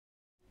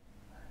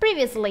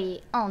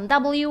Previously on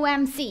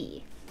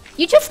WMC.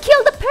 You just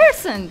killed a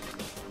person!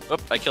 Oh,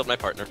 I killed my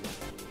partner.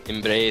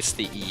 Embrace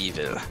the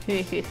evil.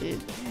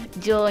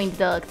 Join the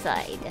dark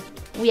side.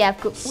 We have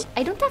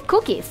I don't have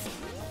cookies.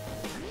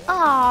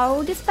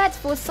 Oh, this bat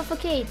was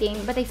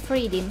suffocating, but I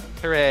freed him.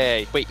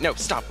 Hooray! Wait, no,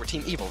 stop. We're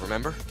Team Evil,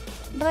 remember?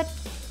 But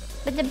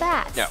the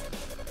bats. No.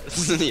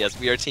 Yes,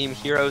 we are Team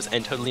Heroes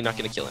and totally not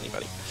going to kill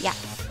anybody. Yeah.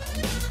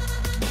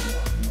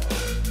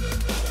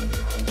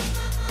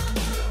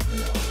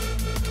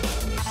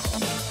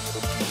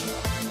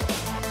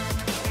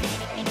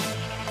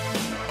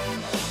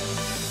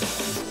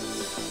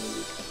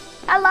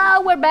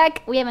 Hello, we're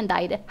back. We haven't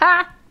died.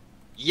 Ha!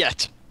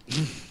 Yet.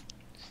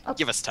 Oh,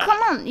 give us time.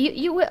 Come on,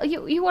 you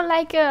were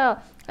like,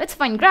 let's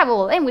find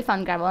gravel, and we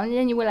found gravel, and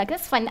then you were like,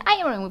 let's find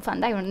iron, and we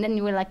found iron, and then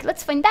you were like,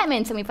 let's find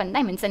diamonds, and we found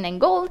diamonds, and then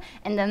gold,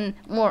 and then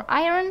more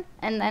iron,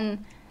 and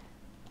then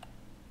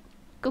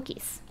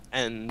cookies.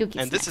 And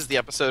this is the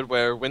episode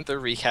where Winther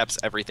recaps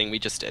everything we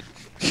just did.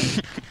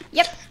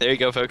 Yep. There you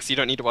go, folks. You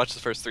don't need to watch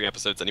the first 3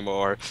 episodes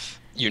anymore.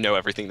 You know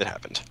everything that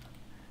happened.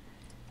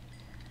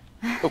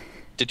 Oh,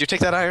 did you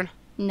take that iron?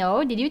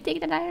 No, did you take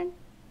that iron?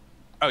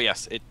 Oh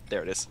yes,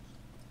 there it is.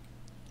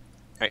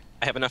 Alright,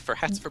 I have enough for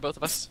hats for both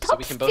of us, Stop so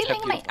we can both have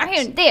stealing my beautiful hats.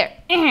 iron.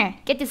 There.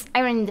 Get this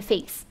iron in the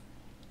face.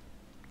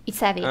 It's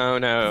heavy. Oh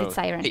no. It's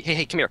iron.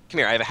 Hey, come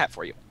here, I have a hat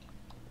for you.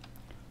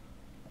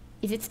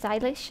 Is it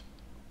stylish?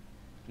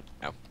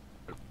 No.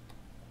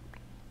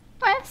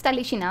 Well,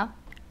 stylish enough.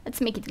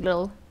 Let's make it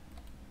glow.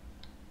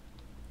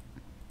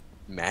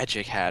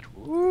 Magic hat.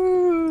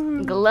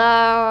 Woo!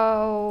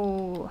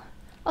 Glow.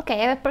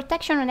 Okay, I have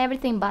protection on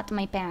everything but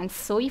my pants,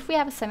 so if we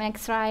have some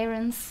extra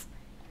irons,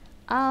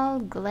 I'll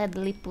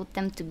gladly put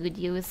them to good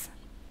use.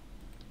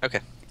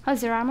 Okay.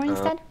 How's your armor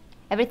instead?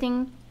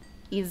 Everything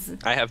is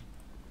I have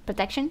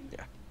protection?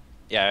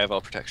 Yeah, I have all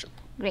protection.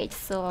 Great,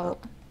 so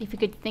if you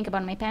could think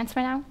about my pants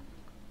right now.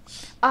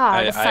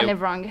 Ah, the sounded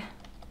wrong.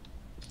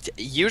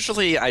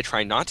 Usually I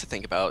try not to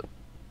think about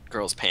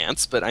girls'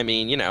 pants, but I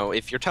mean, you know,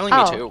 if you're telling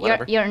me to,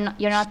 whatever.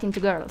 You're not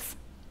into girls.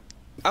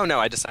 Oh no,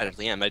 I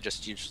decidedly am. They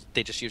just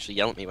usually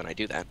yell at me when I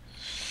do that.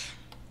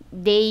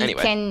 They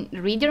can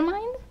read your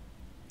mind?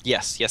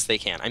 Yes, they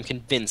can. I'm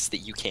convinced that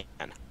you can.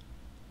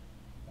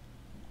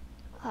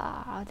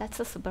 Ah, that's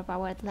a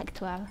superpower I'd like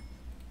to have.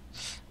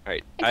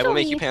 Alright, I will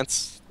make you only-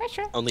 pants. Right,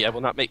 sure. Only I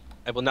will not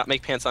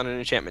make pants on an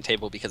enchantment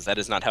table because that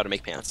is not how to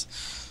make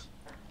pants.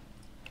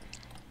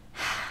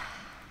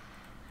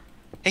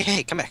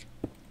 Hey, come back.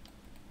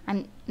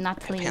 I'm not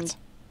clean. Pants.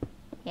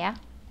 Yeah?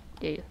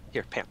 Do you?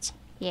 Here, pants.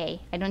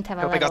 Yay, I don't have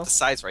a I hope I level. got the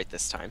size right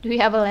this time. Do you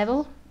have a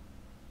level?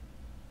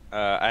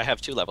 I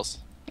have 2 levels.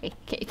 Hey,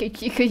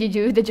 could you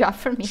do the job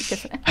for me?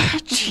 'Cause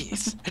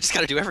Jeez, I just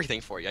gotta do everything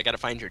for you. I gotta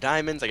find your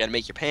diamonds, I gotta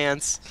make your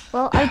pants.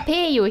 well, I'll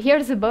pay you.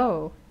 Here's a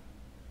bow.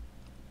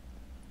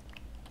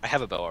 I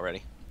have a bow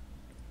already.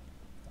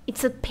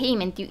 It's a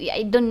payment.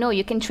 I don't know.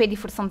 You can trade it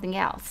for something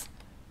else.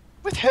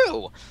 With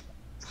who?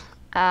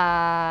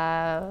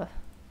 Uh-huh.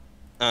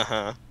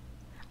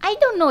 I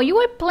don't know. You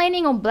were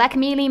planning on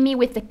blackmailing me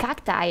with the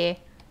cacti.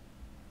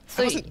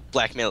 So That wasn't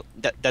blackmail.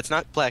 That's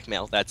not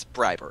blackmail, that's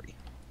bribery.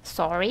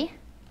 sorry.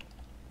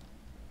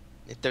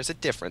 There's a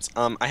difference.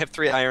 I have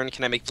 3 iron.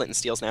 Can I make flint and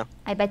steels now?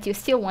 I bet you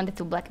still wanted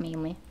to blackmail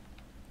me.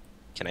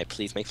 Can I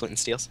please make flint and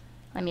steels?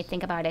 Let me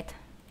think about it.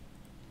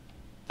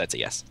 That's a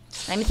yes.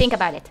 Let me think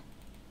about it.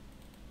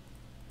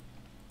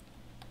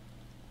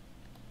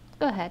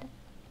 Go ahead.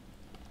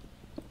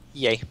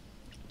 Yay.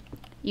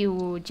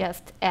 You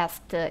just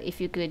asked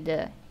if you could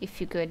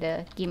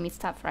give me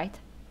stuff, right?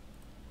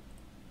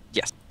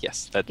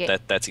 Yes. Okay.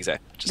 That's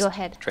exact. Just Go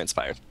ahead.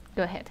 Transpired.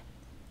 Go ahead.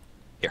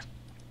 Here.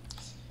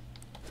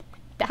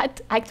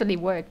 That actually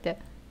worked.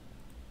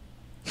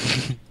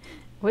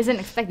 Wasn't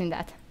expecting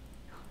that.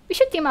 We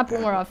should team up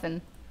more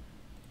often.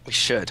 We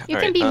should. You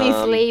All can right, be my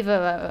slave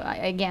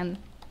again.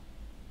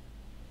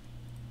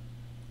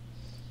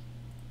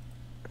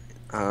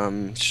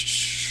 I'm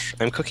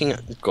cooking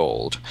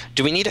gold.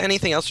 Do we need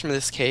anything else from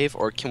this cave,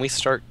 or can we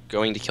start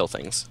going to kill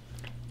things?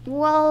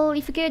 Well,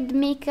 if you could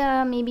make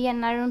maybe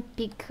an iron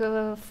pick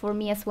for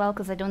me as well,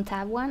 because I don't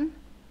have one.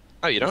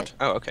 Oh, you don't?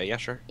 Oh, okay. Yeah,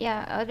 sure.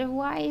 Yeah,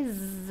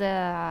 otherwise,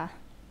 I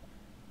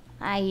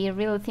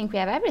really think we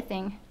have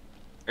everything.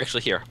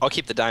 Actually, here. I'll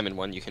keep the diamond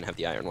one. You can have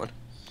the iron one.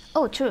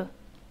 Oh, true.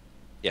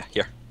 Yeah,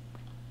 here.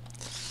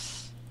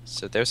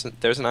 So there's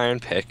an iron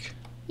pick.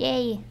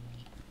 Yay.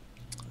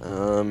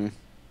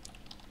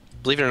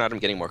 Believe it or not, I'm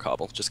getting more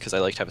cobble, just because I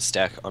like to have a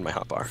stack on my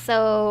hotbar.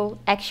 So,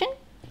 action?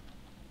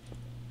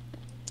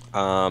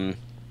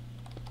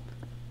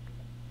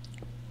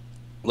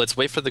 Let's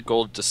wait for the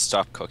gold to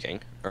stop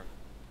cooking,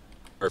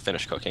 or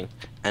finish cooking,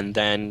 and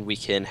then we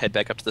can head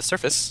back up to the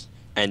surface,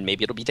 and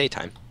maybe it'll be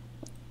daytime.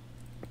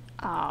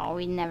 Oh,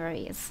 it never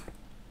is.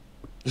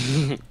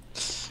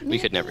 We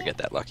could never get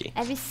that lucky.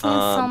 Have you seen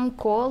some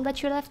coal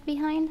that you left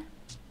behind?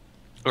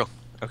 Oh,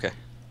 okay.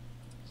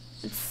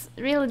 It's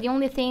really the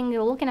only thing,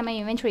 looking at my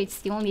inventory, it's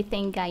the only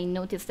thing I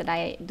noticed that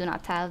I do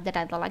not have that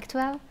I'd like to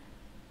have.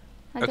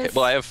 Okay,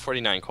 well I have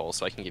 49 coal,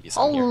 so I can give you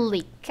some here.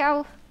 Holy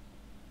cow.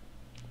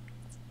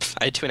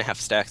 I had 2.5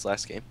 stacks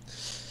last game.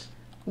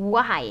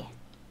 Why?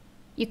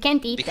 You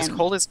can't eat Because them.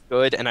 coal is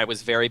good, and I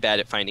was very bad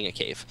at finding a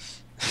cave.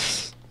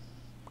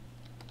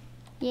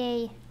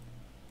 Yay.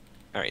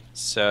 Alright,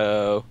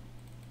 so...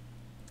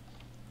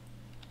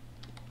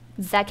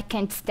 Zach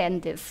can't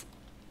stand this.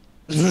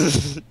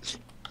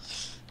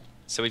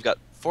 So we've got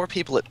 2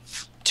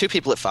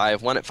 people at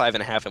 5, 1 at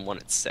 5.5, and 1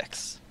 at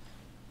 6.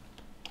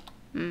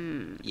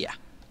 Yeah.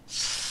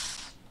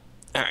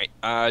 Alright,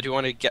 do you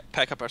want to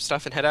pack up our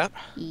stuff and head out?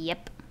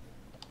 Yep.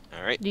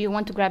 Alright, Do you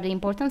want to grab the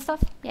important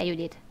stuff? Yeah, you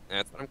did.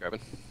 that's what I'm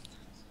grabbing.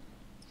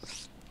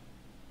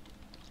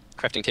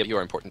 Crafting table, you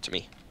are important to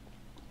me.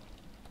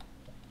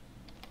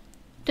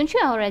 Don't you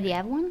already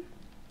have one?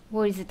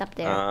 Or is it up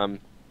there?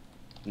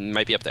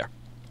 Might be up there.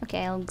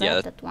 Okay, I'll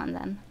grab that one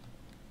then.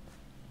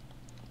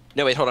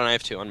 No, wait, hold on, I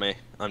have 2 on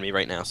me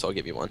right now, so I'll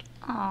give you 1.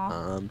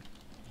 Aww.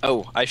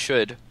 Oh, I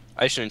should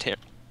enchant.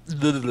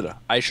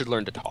 I should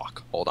learn to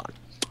talk. Hold on.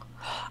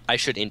 I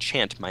should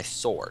enchant my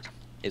sword,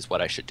 is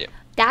what I should do.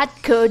 That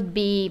could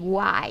be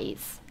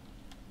wise.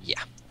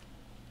 Yeah.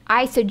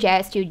 I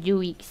suggest you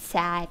do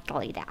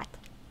exactly that.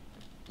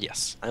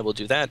 Yes, I will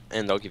do that,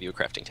 and I'll give you a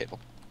crafting table.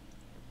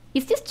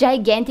 Is this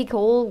gigantic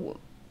hole?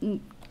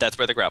 That's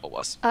where the gravel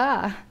was.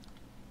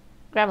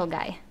 Gravel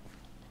guy.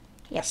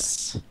 Yep.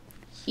 Yes.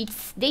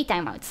 It's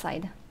daytime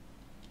outside.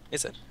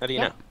 Is it? How do you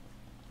Yeah. know?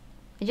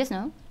 I just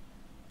know.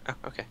 Oh,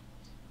 okay.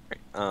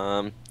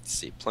 Right. Let's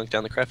see. Plunk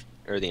down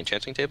the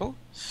enchanting table.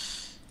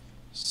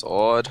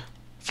 Sword.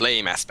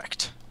 Flame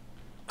aspect.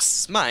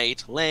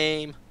 Smite.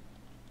 Lame.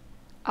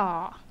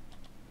 Aw.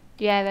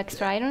 Do you have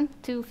extra iron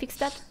to fix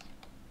that?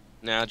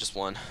 Nah, just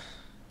 1.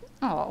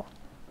 Oh.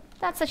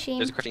 That's a shame.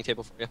 There's a crafting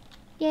table for you.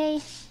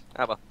 Yay.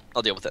 Ah, well.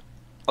 I'll deal with it.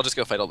 I'll just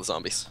go fight all the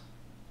zombies.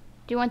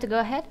 Do you want to go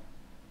ahead?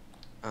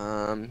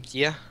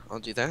 Yeah, I'll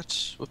do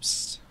that.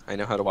 Whoops. I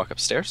know how to walk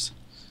upstairs.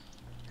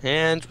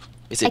 And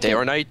is it day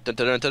or night? Dun,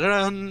 dun, dun, dun,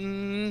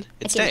 dun.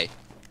 It's day.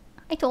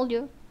 I told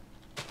you.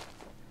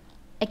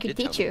 I could Did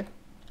tell teach me. you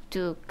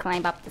to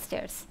climb up the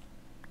stairs.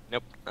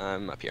 Nope,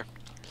 I'm up here.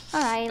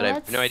 Alright, But I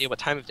let's have no idea what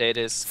time of day it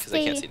is because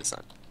I can't stay- see the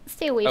sun.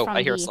 stay away Oh, from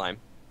I hear the... slime.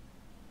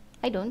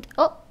 I don't.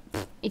 Oh,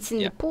 it's in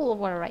Yeah. the pool of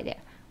water right there.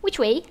 Which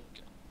way?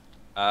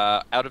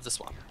 Out of the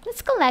swamp.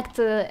 Let's collect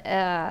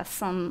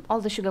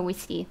all the sugar we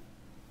see.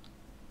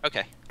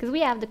 Okay. Because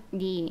we have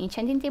the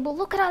enchanting table.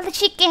 Look at all the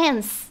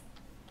chickens!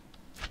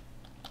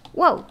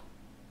 Whoa!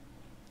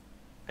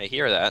 I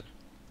hear that.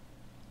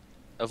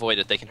 Avoid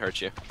it, they can hurt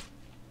you.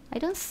 I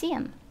don't see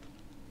them.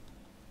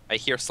 I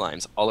hear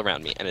slimes all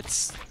around me, and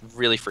it's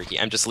really freaky.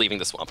 I'm just leaving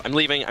the swamp. I'm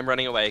leaving, I'm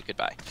running away,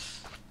 goodbye.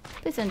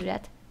 Please don't do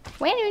that.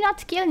 Why are you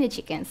not killing the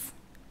chickens?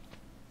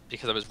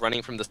 Because I was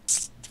running from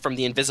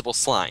the invisible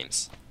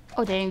slimes.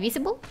 Oh, they're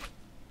invisible?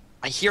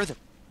 I hear them.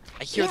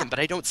 I hear Yeah. them, but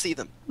I don't see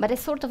them. But I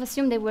sort of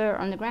assumed they were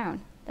on the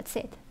ground. That's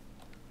it.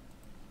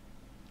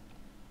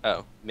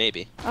 Oh,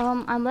 maybe.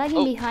 I'm lagging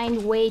Oh.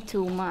 behind way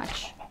too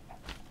much.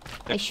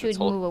 I Let's should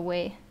hold- move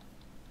away.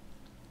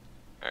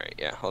 Alright,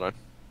 yeah, hold on.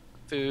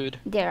 Food.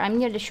 There, I'm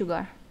near the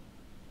sugar.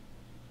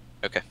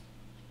 Okay.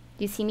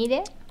 Do you see me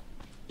there?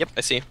 Yep,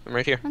 I see you. I'm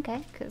right here.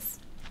 Okay, cause...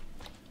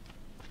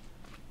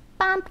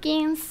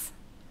 Pumpkins!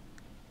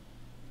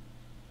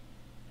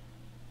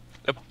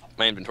 Nope,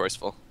 my inventory's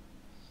full.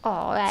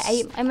 Oh, my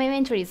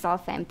inventory is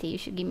half empty. You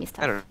should give me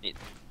stuff.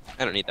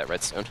 I don't need that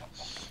redstone.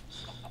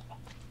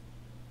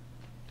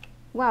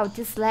 Wow,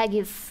 this lag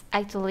is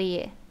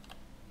actually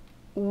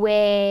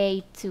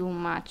way too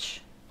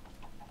much.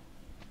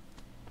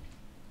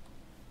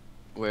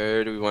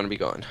 Where do we want to be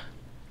going?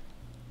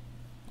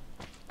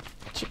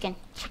 Chicken,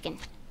 chicken,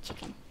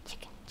 chicken,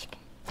 chicken, chicken.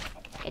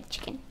 Get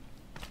chicken.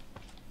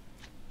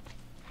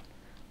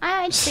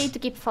 I'd say to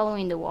keep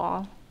following the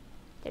wall.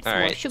 There's more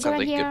Alright, sugar sounds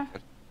like a here. good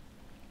plan.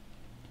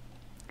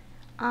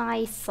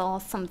 I saw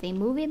something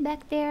moving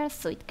back there,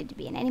 so it could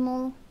be an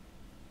animal.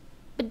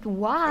 But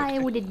why Okay.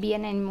 would it be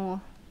an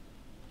animal?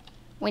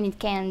 When it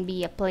can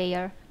be a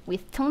player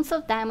with tons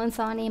of diamonds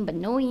on him, but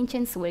no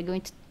enchants, so we're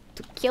going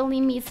to kill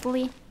him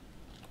easily.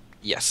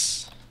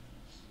 Yes.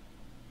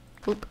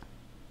 Oop.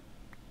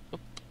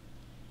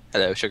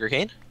 Hello,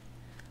 sugarcane?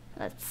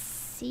 Let's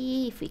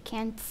see if we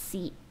can't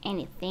see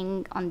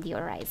anything on the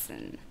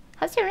horizon.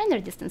 How's your render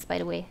distance, by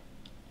the way?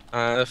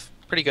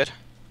 Pretty good.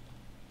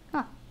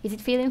 Oh, is it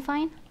feeling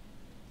fine?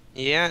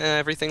 Yeah,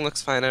 everything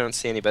looks fine. I don't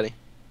see anybody.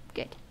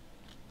 Good.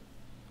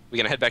 We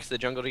gonna head back to the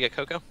jungle to get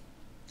cocoa?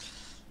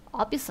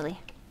 Obviously.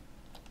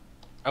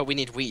 Oh, we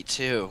need wheat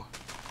too.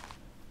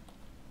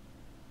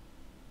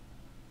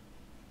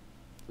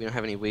 We don't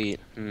have any wheat.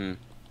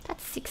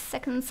 That's 6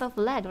 seconds of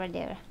lag right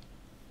there.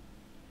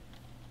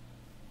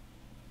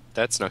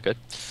 That's not good.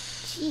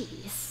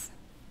 Jeez.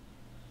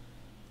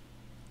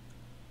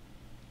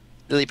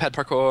 Lily pad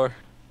parkour.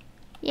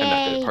 Yay! I'm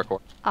not good at parkour.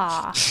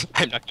 Aw.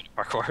 I'm not good at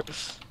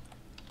parkour.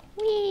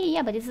 Whee!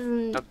 Yeah, but this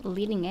isn't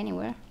leading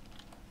anywhere.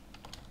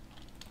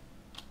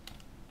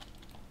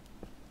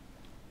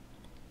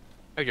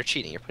 Oh, you're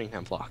cheating. You're putting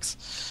down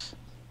blocks.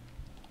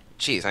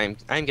 Jeez,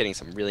 I'm getting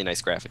some really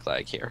nice graphic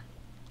lag here.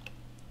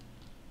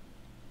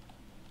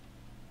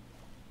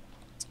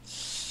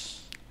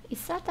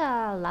 Is that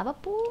a lava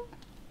pool?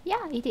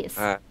 Yeah, it is.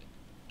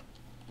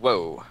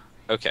 Whoa.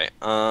 Okay.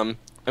 I'll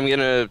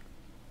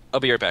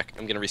be right back.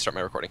 I'm gonna restart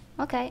my recording.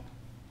 Okay.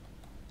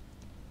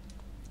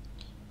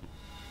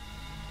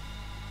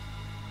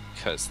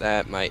 Because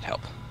that might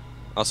help.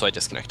 Also, I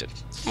disconnected.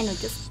 I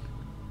noticed.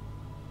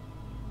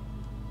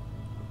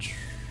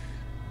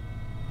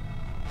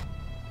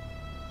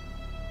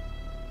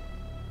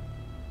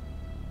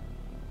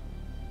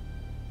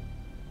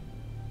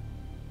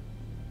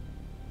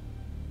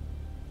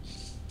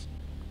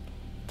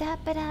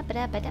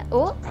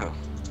 Oh, Oh,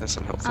 that's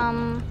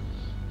unhelpful.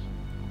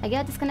 I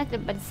got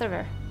disconnected by the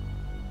server.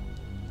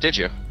 Did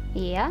you?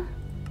 Yeah.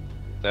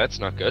 That's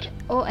not good.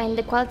 Oh, and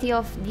the quality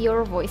of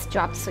your voice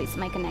dropped, so it's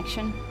my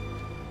connection.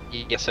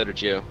 Yes, so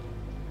did you.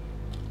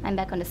 I'm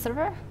back on the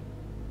server.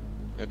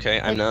 Okay,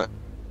 I'm not.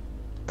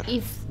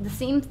 If the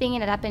same thing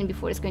that happened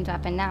before is going to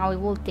happen now, it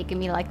will take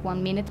me like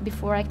 1 minute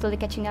before actually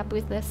catching up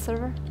with the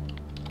server.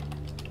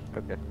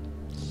 Okay.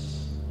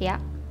 Yeah.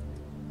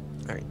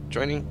 Alright,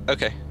 joining.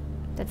 Okay.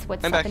 That's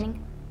what's I'm back.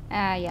 happening.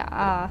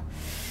 Yeah.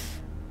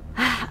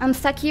 I'm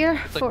stuck here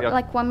for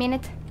like 1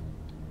 minute.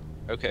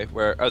 Okay,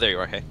 where? Oh, there you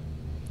are. Hey.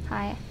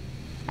 Hi.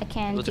 I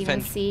can't We'll even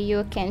defend. see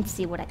you. Can't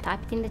see what I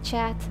typed in the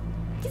chat.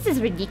 This is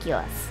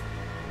ridiculous.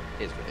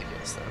 It is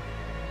ridiculous, though.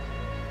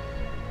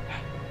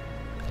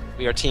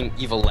 We are Team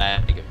Evil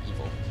Lag of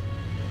Evil.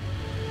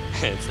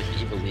 It's like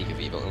the Evil League of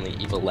Evil, only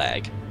Evil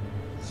Lag.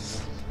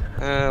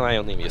 I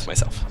only amuse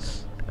myself.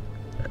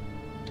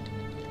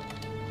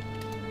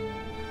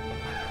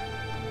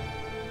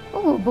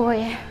 Oh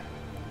boy.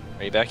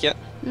 Are you back yet?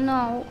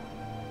 No.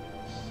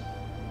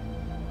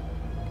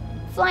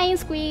 Flying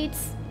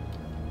squids.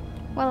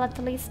 Well, at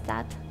least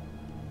that.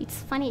 It's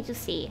funny to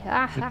see.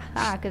 Ha ha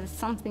ha, because it's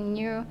something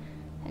new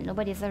and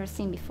nobody's ever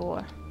seen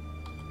before.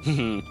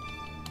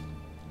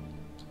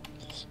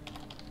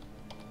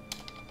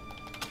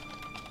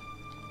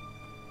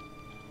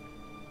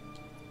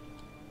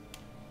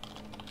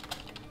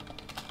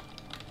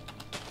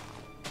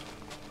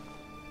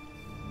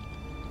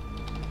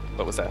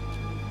 What was that?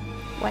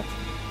 What?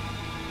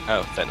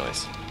 Oh, that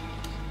noise.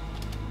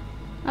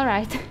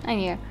 Alright, I'm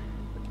here.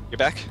 You're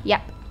back?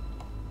 Yep.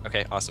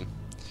 Okay, awesome.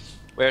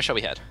 Where shall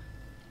we head?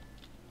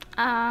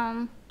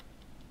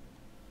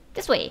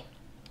 This way.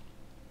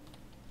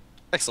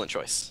 Excellent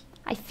choice.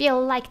 I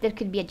feel like there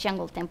could be a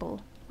jungle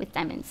temple with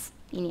diamonds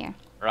in here.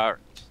 Alright.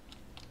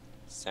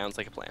 Sounds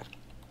like a plan.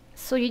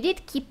 So you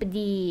did keep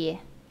the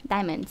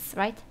diamonds,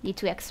 right? The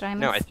 2 extra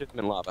diamonds? No, I threw them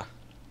in lava.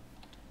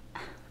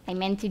 I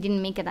meant you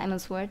didn't make a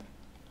diamond sword.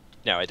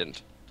 No, I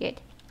didn't.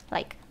 Good.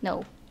 Like,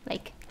 no.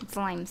 Like,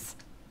 slimes.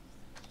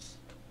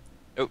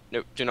 Oh,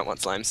 no, do not want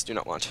slimes. Do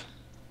not want.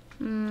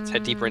 Let's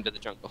head deeper into the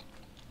jungle.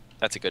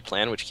 That's a good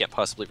plan, which can't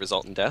possibly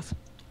result in death.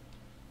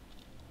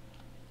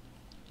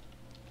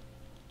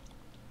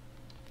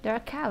 There are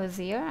cows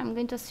here. I'm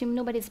going to assume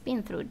nobody's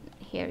been through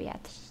here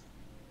yet.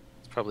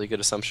 It's probably a good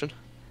assumption.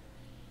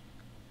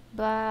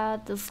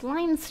 But the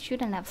slimes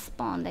shouldn't have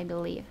spawned, I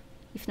believe,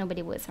 if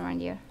nobody was around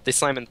here. They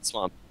slime in the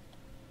swamp.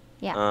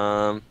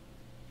 Yeah.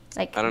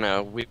 Like, I don't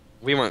know.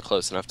 We weren't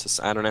close enough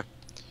to. I don't know.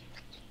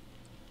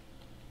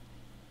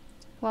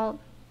 well,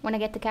 wanna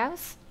get the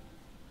cows?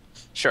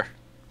 Sure.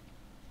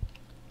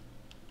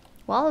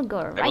 Well, go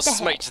I right will ahead.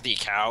 smite thee,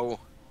 cow,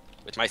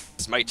 with my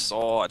smite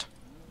sword.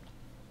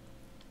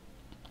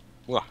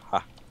 Wah,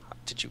 ha, ha.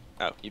 Did you?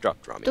 Oh, you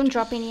dropped raw meat. Don't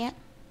drop in yet.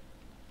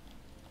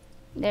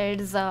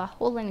 There's a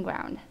hole in the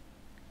ground.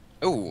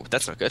 Oh,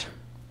 that's not good.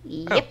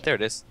 Yep. Oh, there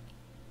it is.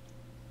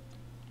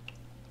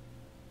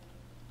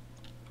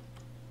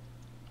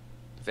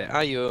 Where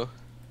are you?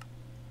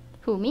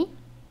 Who, me?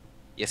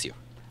 Yes, you.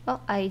 Oh,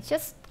 I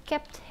just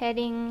kept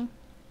heading.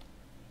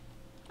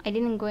 I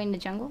didn't go in the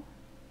jungle.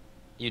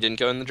 You didn't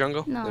go in the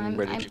jungle? No, Then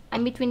where did I'm, you?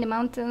 I'm between the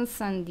mountains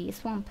and the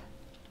swamp.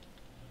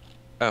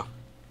 Oh.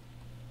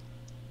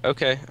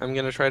 Okay, I'm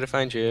gonna try to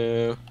find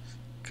you.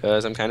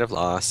 Cause I'm kind of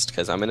lost.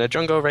 Cause I'm in a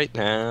jungle right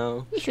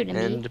now. You shouldn't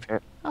and be.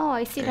 Oh,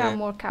 I see there are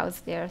more cows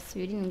there, so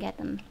you didn't get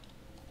them.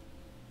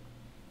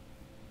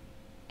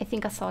 I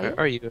think I saw you. Where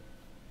are you?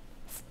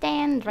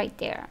 Stand right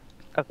there.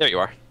 Oh, there you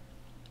are.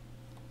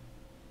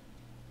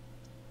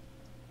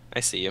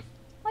 I see you.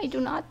 I do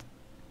not.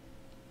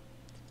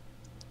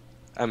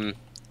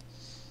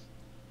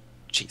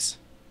 Jeez.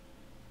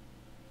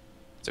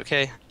 It's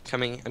okay.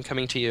 I'm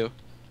coming to you.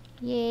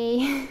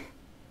 Yay.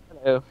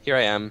 Hello. Here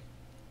I am.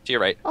 To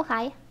your right. Oh,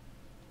 hi.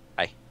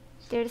 Hi.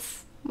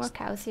 There's more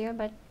cows here,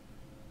 but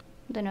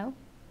don't know.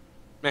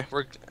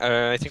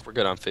 I think we're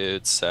good on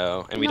food,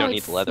 so we No, don't need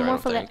it's the leather. I more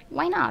don't for think.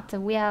 why not?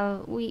 We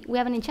have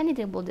an enchanting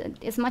table.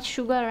 As much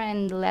sugar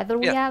and leather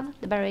we have,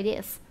 the better it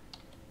is.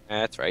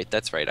 That's right.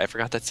 That's right. I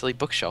forgot that silly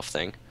bookshelf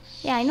thing.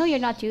 Yeah, I know you're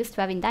not used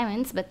to having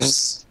diamonds, but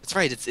That's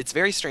right. It's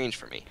very strange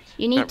for me.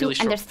 you need Not to really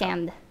sure.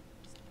 understand.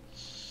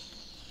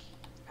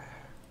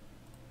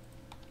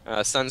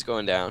 Sun's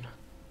going down.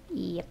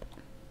 Yep.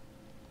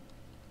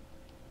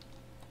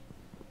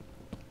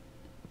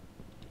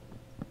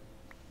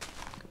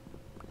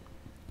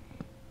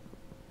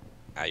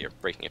 Ah, you're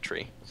breaking a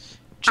tree.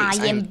 I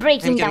am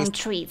breaking down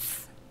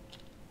trees.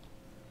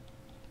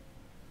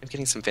 I'm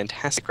getting some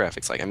fantastic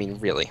graphics. Like, I mean,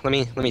 really. Let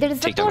me There's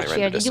a take down my torch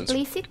render here. Did you distance.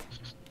 place it?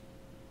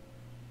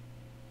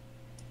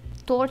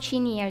 Torch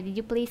in here. Did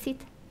you place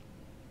it?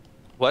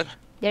 What?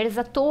 There is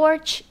a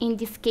torch in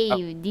this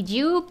cave. Did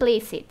you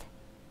place it?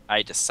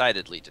 I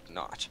decidedly did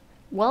not.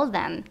 Well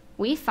then,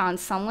 we found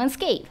someone's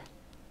cave.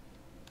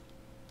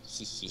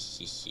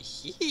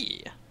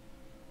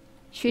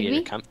 Should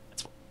we?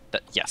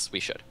 Yes, we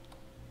should.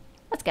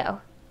 Let's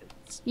go.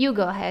 You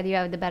go ahead. You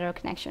have the better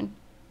connection.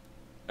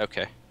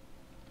 Okay.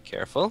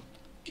 Careful.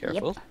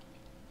 Careful. Yep.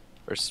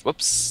 First,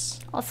 whoops.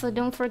 Also,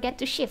 don't forget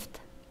to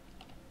shift.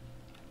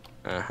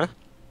 Uh-huh.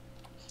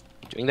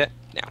 Doing that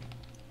now.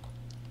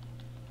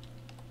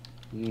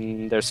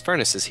 There's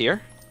furnaces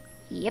here.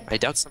 Yep. I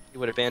doubt somebody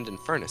would abandon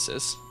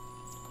furnaces.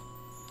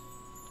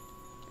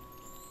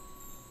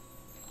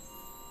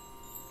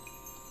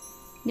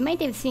 They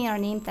might have seen our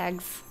name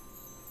tags.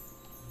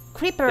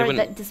 Creeper,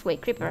 this way,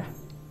 Creeper.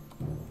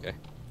 Okay,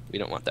 we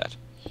don't want that.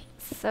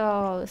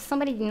 So,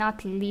 somebody did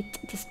not lit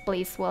this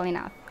place well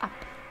enough up.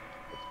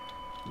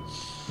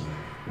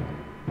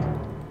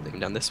 They came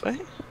down this way?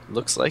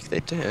 Looks like they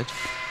did.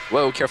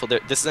 Whoa, careful.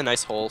 This is a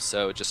nice hole,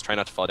 so just try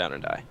not to fall down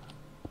and die.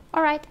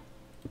 Alright.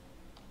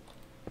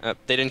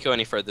 They didn't go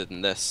any further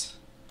than this.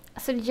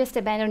 So they just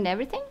abandoned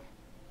everything?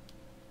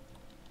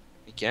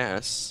 I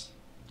guess.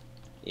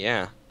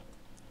 Yeah.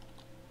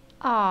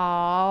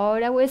 Oh,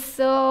 that was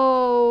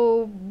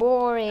so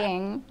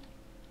boring.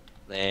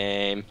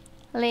 Lame.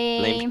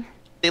 Lame.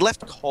 They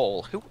left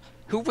coal.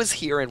 Who was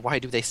here and why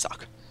do they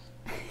suck?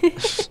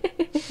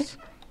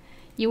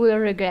 You will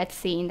regret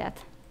seeing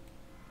that.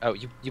 Oh,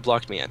 you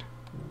blocked me in.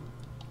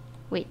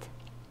 Wait.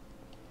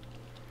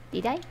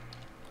 Did I?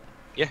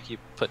 Yeah, you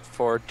put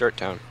 4 dirt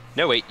down.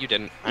 No, wait, you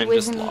didn't. I'm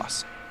was just me.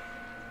 lost.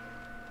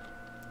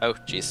 Oh,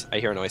 jeez, I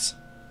hear a noise.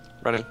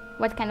 Running.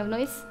 What kind of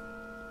noise?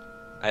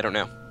 I don't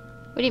know.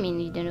 What do you mean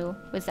you don't know?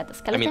 Was that a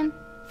skeleton?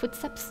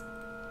 Footsteps?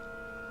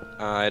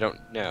 I don't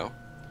know.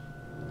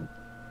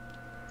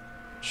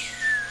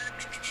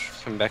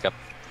 Come back up.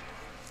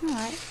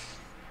 Alright.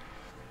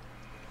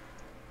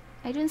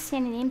 I don't see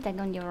any name tag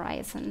on the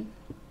horizon.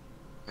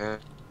 Yeah,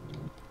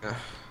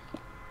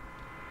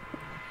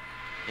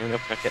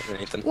 nope, not getting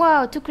anything.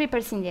 Wow, 2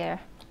 creepers in there.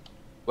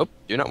 Whoop,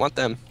 do not want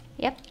them.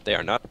 Yep. They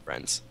are not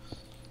friends.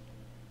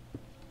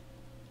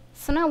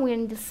 So now we're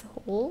in this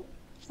hole,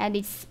 and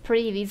it's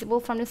pretty visible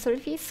from the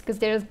surface, because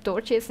there's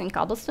torches and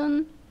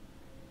cobblestone.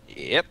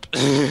 Yep,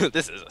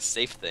 this is a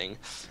safe thing.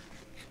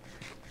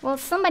 Well,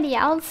 somebody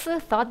else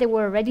thought they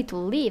were ready to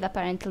leave,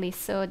 apparently,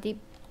 so they...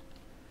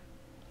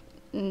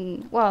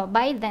 well,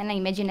 by then I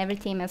imagine every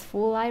team has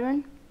full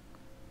iron.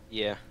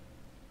 Yeah.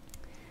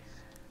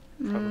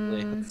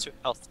 Probably. Let's do a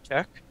health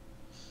check.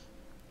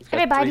 We've got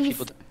 3 Everybody's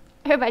people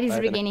everybody's died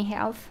in it. regaining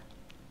health.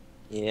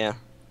 Yeah.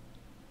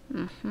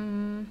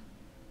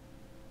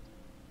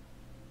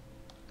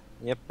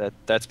 Yep,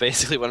 that's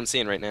basically what I'm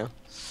seeing right now.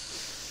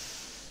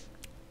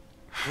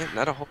 Yeah,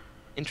 not a whole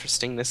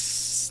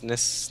interestingness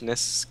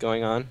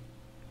going on.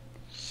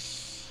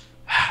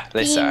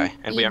 They Team sigh,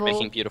 and we are Evil.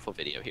 making beautiful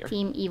video here.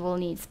 Team Evil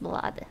needs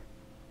blood.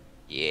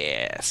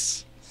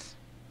 Yes.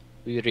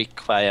 We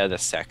require the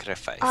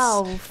sacrifice.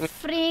 Oh,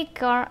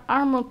 freak, our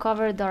armor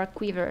covered our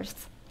quivers.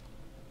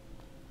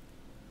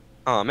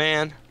 Oh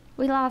man.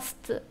 We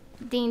lost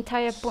the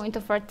entire point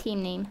of our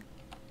team name.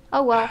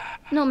 Oh well,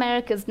 no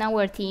matter, 'cause now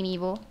we're Team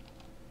Evil.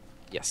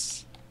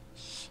 Yes.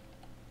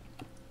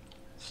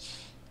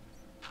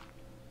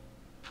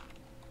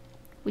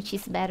 Which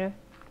is better.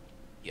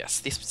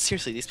 Yes.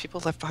 Seriously, these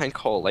people left behind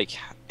coal, like,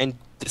 and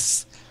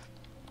this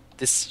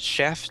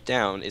shaft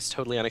down is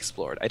totally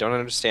unexplored. I don't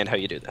understand how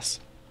you do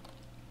this.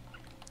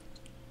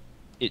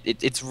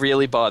 It's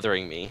really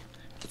bothering me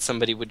that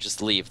somebody would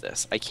just leave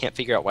this. I can't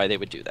figure out why they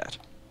would do that.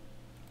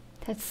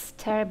 That's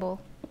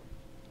terrible.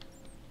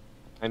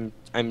 I'm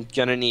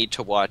gonna need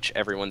to watch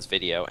everyone's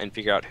video and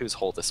figure out whose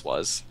hole this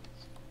was.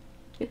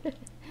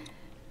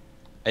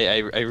 I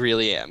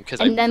really am,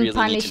 because I And then really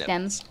punish need to know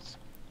them. this.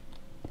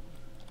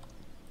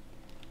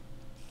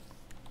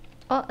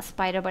 Oh, a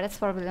spider, but that's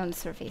probably on the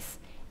surface.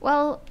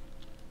 Well,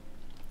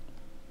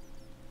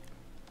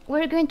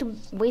 we're going to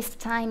waste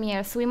time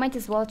here, so we might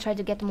as well try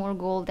to get more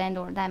gold and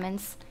or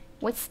diamonds.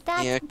 What's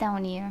that Yeah.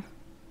 down here?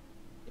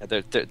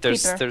 Yeah,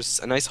 there's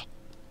a nice hole.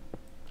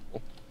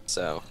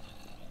 So,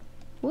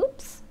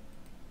 Whoops.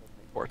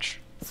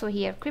 torch. So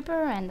here,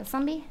 creeper and a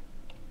zombie.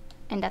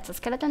 And that's a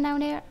skeleton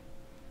down there.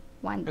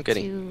 1, Oh,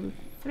 goody. 2,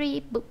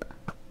 3, boop.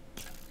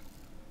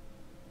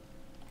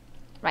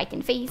 Right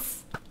in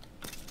face.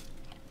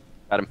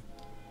 Got him.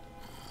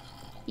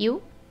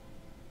 You?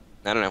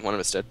 I don't know, one of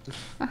us did.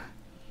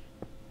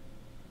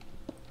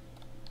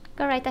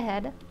 Go right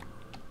ahead.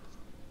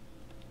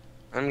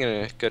 I'm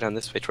gonna go down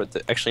this way toward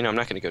the... Actually, no, I'm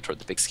not gonna go toward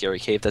the big scary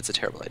cave. That's a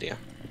terrible idea.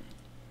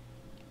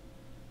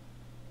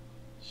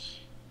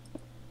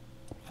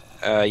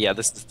 Yeah,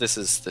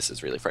 this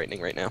is really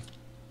frightening right now.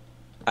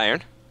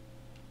 Iron.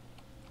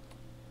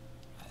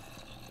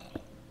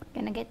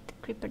 Gonna get the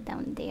creeper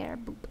down there.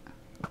 Boop.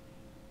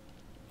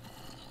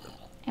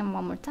 And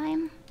one more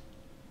time.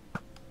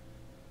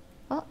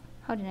 Oh,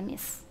 How did I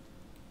miss?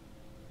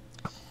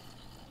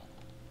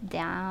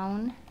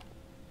 Down.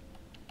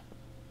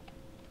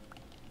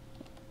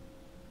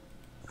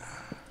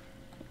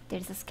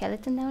 There's a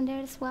skeleton down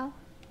there as well.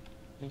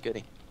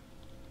 Goody.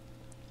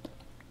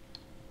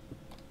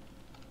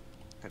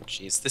 Oh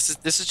jeez,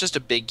 this is just a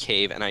big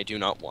cave, and I do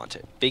not want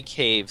it. Big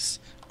caves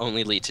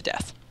only lead to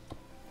death.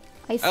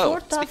 I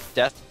sort speaking of.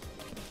 death.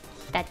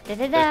 Da da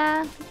da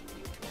da.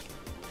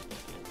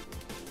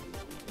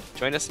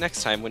 Join us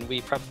next time when we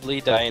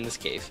probably die in this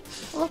cave.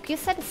 Look, you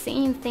said the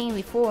same thing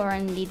before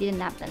and it didn't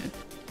happen.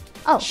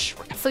 Oh, Shh,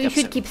 we're cutting so the you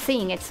should episode. keep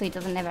saying it so it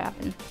doesn't never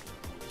happen.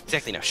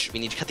 Exactly, no, shh, we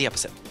need to cut the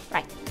episode.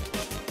 Right.